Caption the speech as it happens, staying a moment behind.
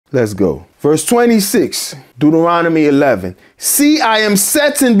Let's go. Verse 26, Deuteronomy 11. See, I am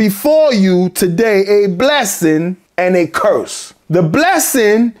setting before you today a blessing and a curse. The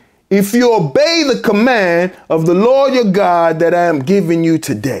blessing, if you obey the command of the Lord your God that I am giving you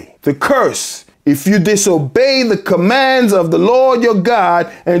today. The curse, if you disobey the commands of the Lord your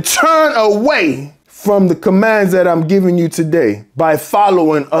God and turn away from the commands that I'm giving you today by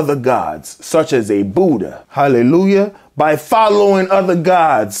following other gods, such as a Buddha. Hallelujah. By following other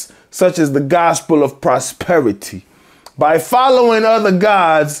gods, such as the gospel of prosperity. By following other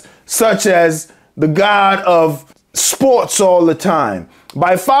gods, such as the God of sports all the time.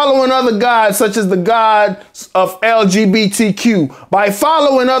 By following other gods, such as the God of LGBTQ. By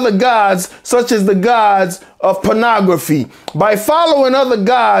following other gods, such as the gods of pornography. By following other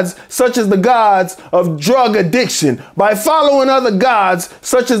gods, such as the gods of drug addiction. By following other gods,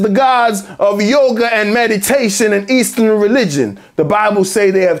 such as the gods of yoga and meditation and Eastern religion. The Bible say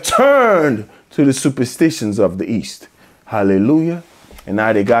they have turned to the superstitions of the East. Hallelujah. And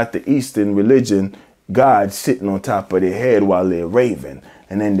now they got the Eastern religion, God sitting on top of their head while they're raving.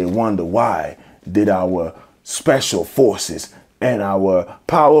 And then they wonder why did our special forces and our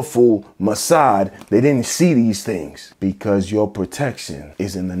powerful Mossad, they didn't see these things. Because your protection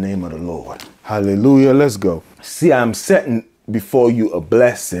is in the name of the Lord. Hallelujah. Let's go. See, I'm setting before you a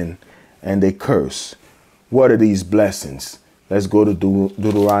blessing and a curse. What are these blessings? Let's go to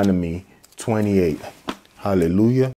Deuteronomy 28. Hallelujah.